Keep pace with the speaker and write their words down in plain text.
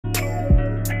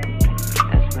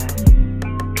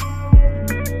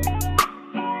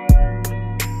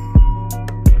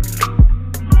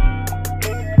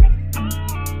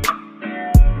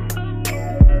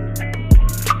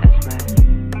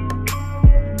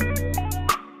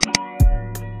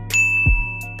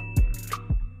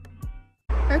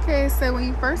Okay, so when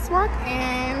you first walk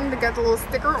in, they got the little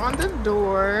sticker on the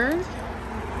door.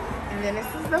 And then this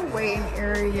is the waiting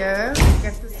area.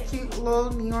 Got this cute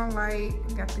little neon light.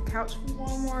 Got the couch from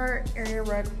Walmart, area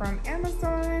rug from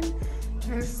Amazon.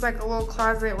 And this is like a little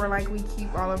closet where like we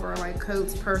keep all of our like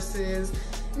coats, purses,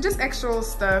 and just extra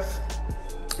stuff.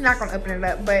 I'm not gonna open it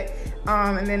up, but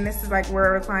and then this is like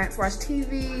where the clients watch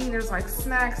TV. There's like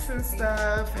snacks and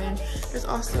stuff, and there's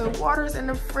also waters in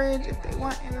the fridge if they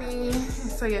want any.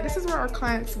 So yeah, this is where our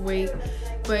clients wait,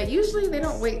 but usually they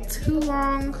don't wait too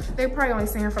long. They probably only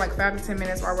stay here for like 5 to 10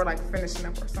 minutes while we're like finishing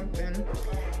up or something.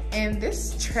 And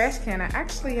this trash can I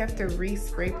actually have to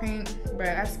re-spray paint, but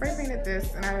I spray painted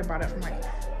this and I had bought it from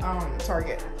like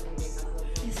Target.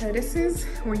 And so this is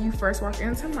where you first walk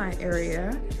into my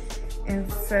area. And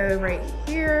so right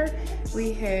here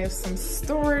we have some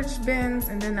storage bins,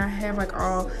 and then I have like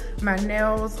all my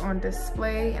nails on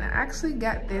display. And I actually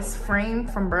got this frame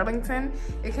from Burlington.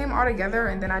 It came all together,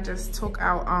 and then I just took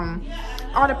out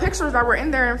all the pictures that were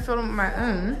in there and filled them with my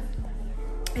own.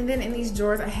 And then in these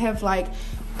drawers I have like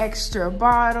extra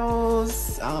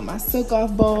bottles, my soak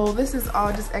off bowl. This is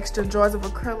all just extra drawers of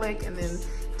acrylic, and then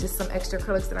just some extra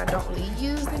acrylics that I don't really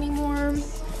use anymore.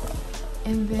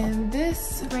 And then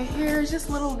this right here is just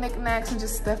little knickknacks and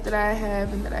just stuff that I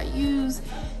have and that I use.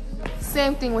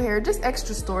 Same thing with here, just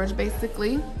extra storage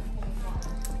basically.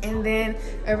 And then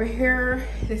over here,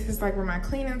 this is like where my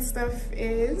cleaning stuff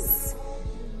is.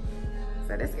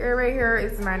 So this area right here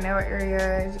is my nail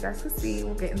area. As you guys can see,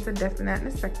 we'll get into depth in that in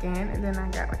a second. And then I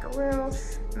got like a real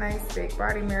nice big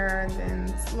body mirror, and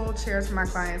then little chairs for my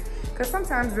clients. Because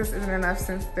sometimes this isn't enough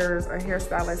since there's a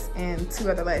hairstylist and 2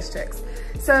 other lash checks.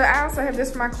 So I also have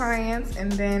this for my clients,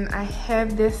 and then I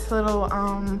have this little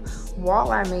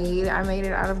wall I made. I made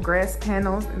it out of grass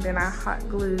panels, and then I hot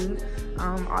glued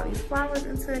all these flowers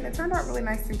into it. And it turned out really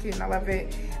nice and cute, and I love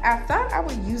it. I thought I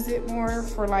would use it more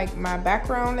for like my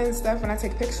background and stuff when I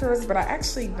take pictures, but I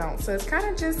actually don't. So it's kind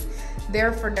of just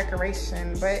there for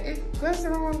decoration, but it goes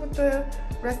along with the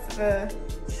rest of the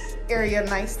area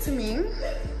nice to me.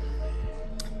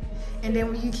 And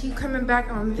then when you keep coming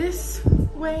back on this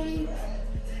way,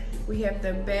 we have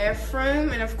the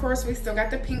bathroom, and of course we still got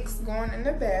the pinks going in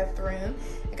the bathroom.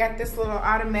 I got this little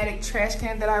automatic trash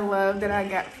can that I love that I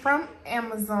got from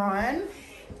Amazon.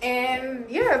 And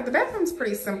yeah, the bathroom's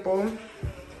pretty simple.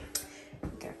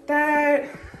 Got that.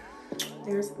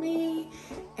 There's me.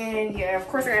 And yeah, of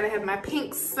course I gotta have my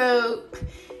pink soap.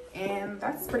 And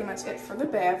that's pretty much it for the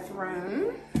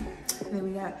bathroom. And then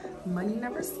we got Money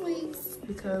Never Sleeps,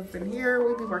 because in here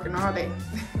we'll be working all day.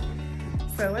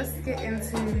 So let's get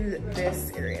into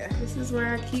this area. This is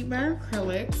where I keep my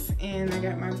acrylics, and I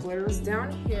got my glitters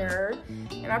down here.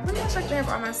 And I pretty much like to have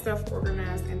all my stuff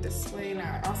organized and displayed. And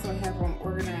I also have them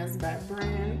organized by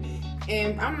brand.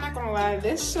 And I'm not gonna lie,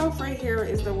 this shelf right here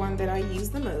is the one that I use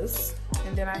the most.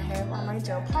 And then I have all my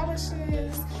gel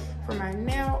polishes for my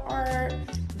nail art.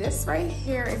 This right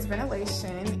here is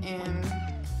ventilation, and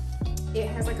it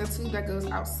has like a tube that goes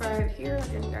outside here,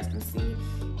 as you guys can see,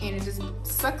 and it just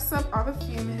sucks up all the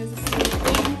fume. It has a same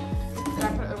thing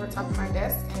that I put over top of my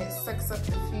desk, and it sucks up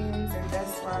the fumes, and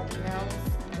that's why the nails,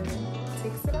 and then it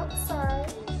takes it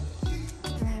outside.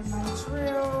 And I have my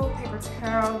drill, paper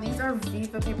towel. These are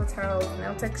Viva paper towels.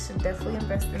 Nail tech should definitely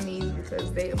invest in these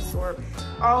because they absorb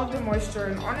all of the moisture,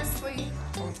 and honestly,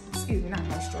 excuse me, not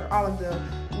moisture, all of the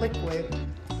liquid.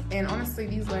 And honestly,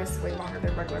 these last way longer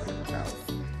than regular paper towels.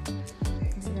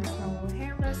 So there's my little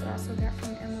hand rest I also got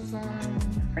from Amazon.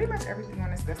 Pretty much everything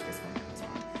on this desk is from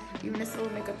Amazon. Even this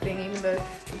little makeup thing, even though,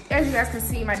 as you guys can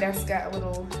see, my desk got a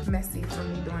little messy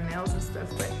from me doing nails and stuff.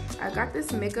 But I got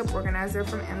this makeup organizer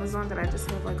from Amazon that I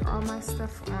just have like all my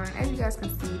stuff on. As you guys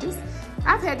can see,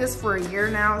 I've had this for a year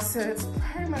now, so it's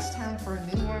pretty much time for a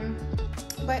new one.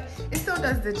 But it still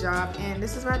does the job, and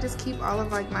this is where I just keep all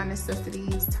of like my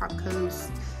necessities, top coats,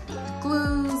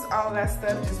 glues, all of that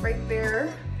stuff just right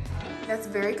there. That's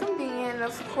very convenient.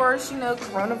 Of course, you know,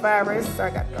 coronavirus, so I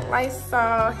got the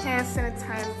Lysol, hand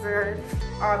sanitizer,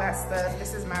 all that stuff.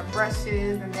 This is my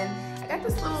brushes, and then I got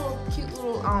this little cute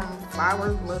little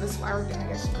flower, lotus flower thing, I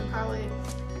guess you could call it.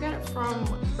 I got it from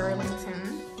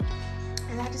Burlington,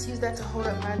 and I just use that to hold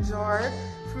up my jar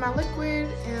for my liquid,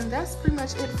 and that's pretty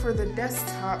much it for the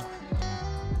desktop.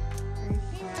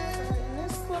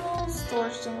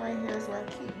 Storage thing right here is where I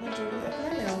keep majority of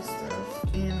my nail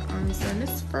stuff. And so in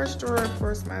this first drawer, of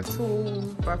course, my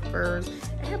tools, buffers.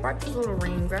 I have like these little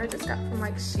rings that I just got from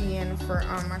like Shein for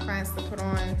my clients to put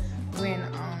on when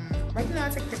Like, you know, I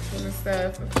take pictures and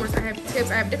stuff. Of course, I have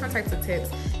tips. I have different types of tips.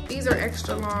 These are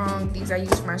extra long. These I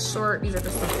use for my short. These are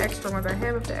just some extra ones I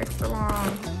have with the extra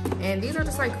long. And these are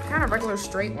just like kind of regular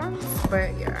straight ones.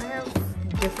 But yeah, I have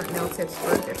different nail tips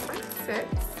for different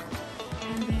sets.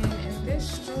 And then in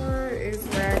this drawer is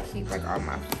where I keep like all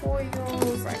my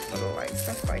foils, like little like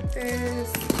stuff like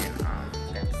this. And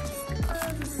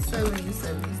so many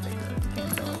stickers.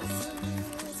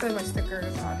 So much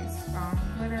stickers, all these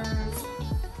glitters.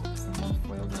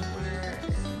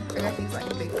 I got these like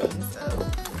big things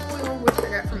of foil, which I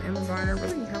got from Amazon. They're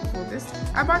really helpful.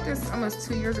 I bought this almost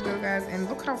 2 years ago, guys, and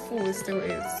look how full it still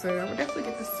is. So I would definitely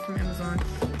get this from Amazon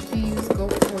if you use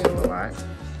gold foil a lot.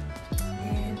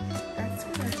 And that's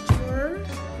my drawer.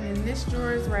 And in this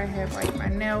drawer is where I have like my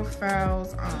nail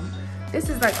files. This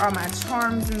is like all my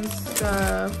charms and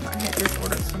stuff. I had just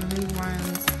ordered some new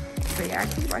ones. So yeah, I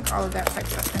keep like all of that type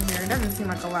stuff in here. It doesn't seem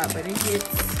like a lot, but it gets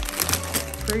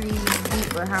pretty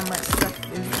deep with how much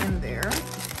stuff is in there.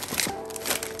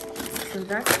 So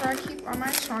that's where I keep all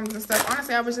my charms and stuff.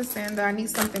 Honestly, I was just saying that I need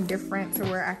something different to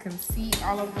where I can see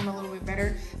all of them a little bit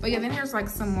better. But yeah, then there's like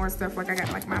some more stuff. Like I got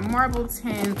like my marble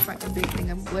tints, like a big thing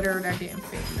of glitter that didn't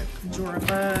fit in the drawer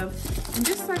above. And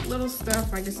just like little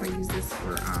stuff. I use this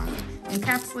for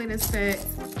encapsulated set.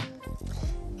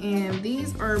 And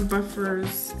these are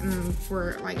buffers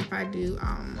for like if I do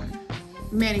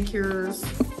manicures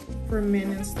for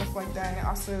men and stuff like that. And it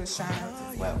also shines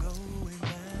as well.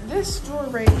 This drawer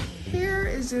right here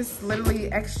is just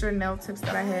literally extra nail tips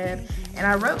that I had. And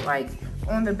I wrote like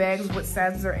on the bags what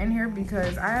sizes are in here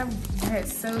because I have had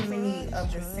so many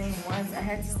of the same ones. I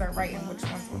had to start writing which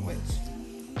ones were which.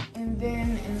 And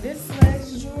then in this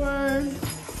last drawer,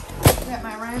 I got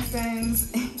my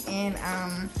rhinestones and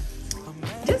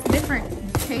just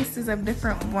different cases of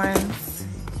different ones.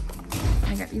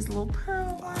 I got these little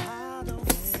pearl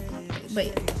ones. But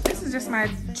yeah, this is just my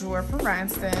drawer for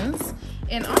rhinestones.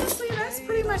 And honestly, that's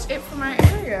pretty much it for my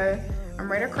area. I'm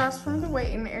right across from the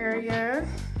waiting area.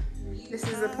 This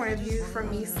is a point of view from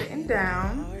me sitting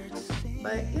down.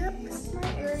 But yep, this is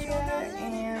my area.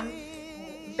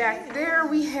 And back there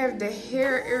we have the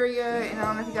hair area. And I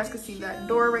don't know if you guys can see that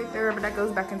door right there, but that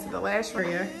goes back into the lash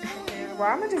area. Well,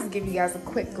 I'm gonna just give you guys a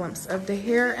quick glimpse of the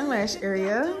hair and lash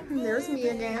area. There's me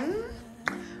again.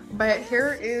 But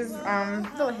here is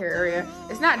the hair area.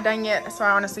 It's not done yet, so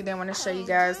I honestly didn't want to show you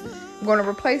guys. I'm going to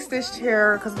replace this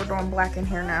chair because we're doing black in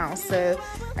here now. So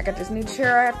I got this new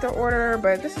chair I have to order,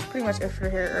 but this is pretty much it for the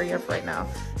hair area for right now.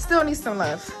 Still needs some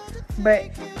love.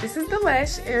 But this is the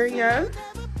lash area.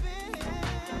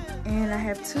 And I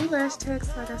have 2 lash techs,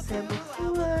 like I said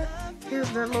before. Here's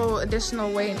their little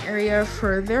additional waiting area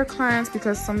for their clients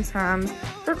because sometimes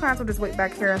their clients will just wait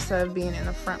back here instead of being in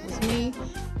the front with me.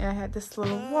 And I had this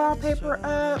little wallpaper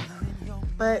up.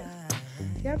 But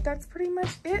yep, that's pretty much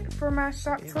it for my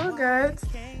shop tour, guys.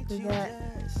 We got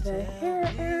the hair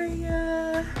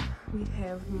area. We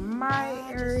have my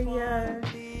area.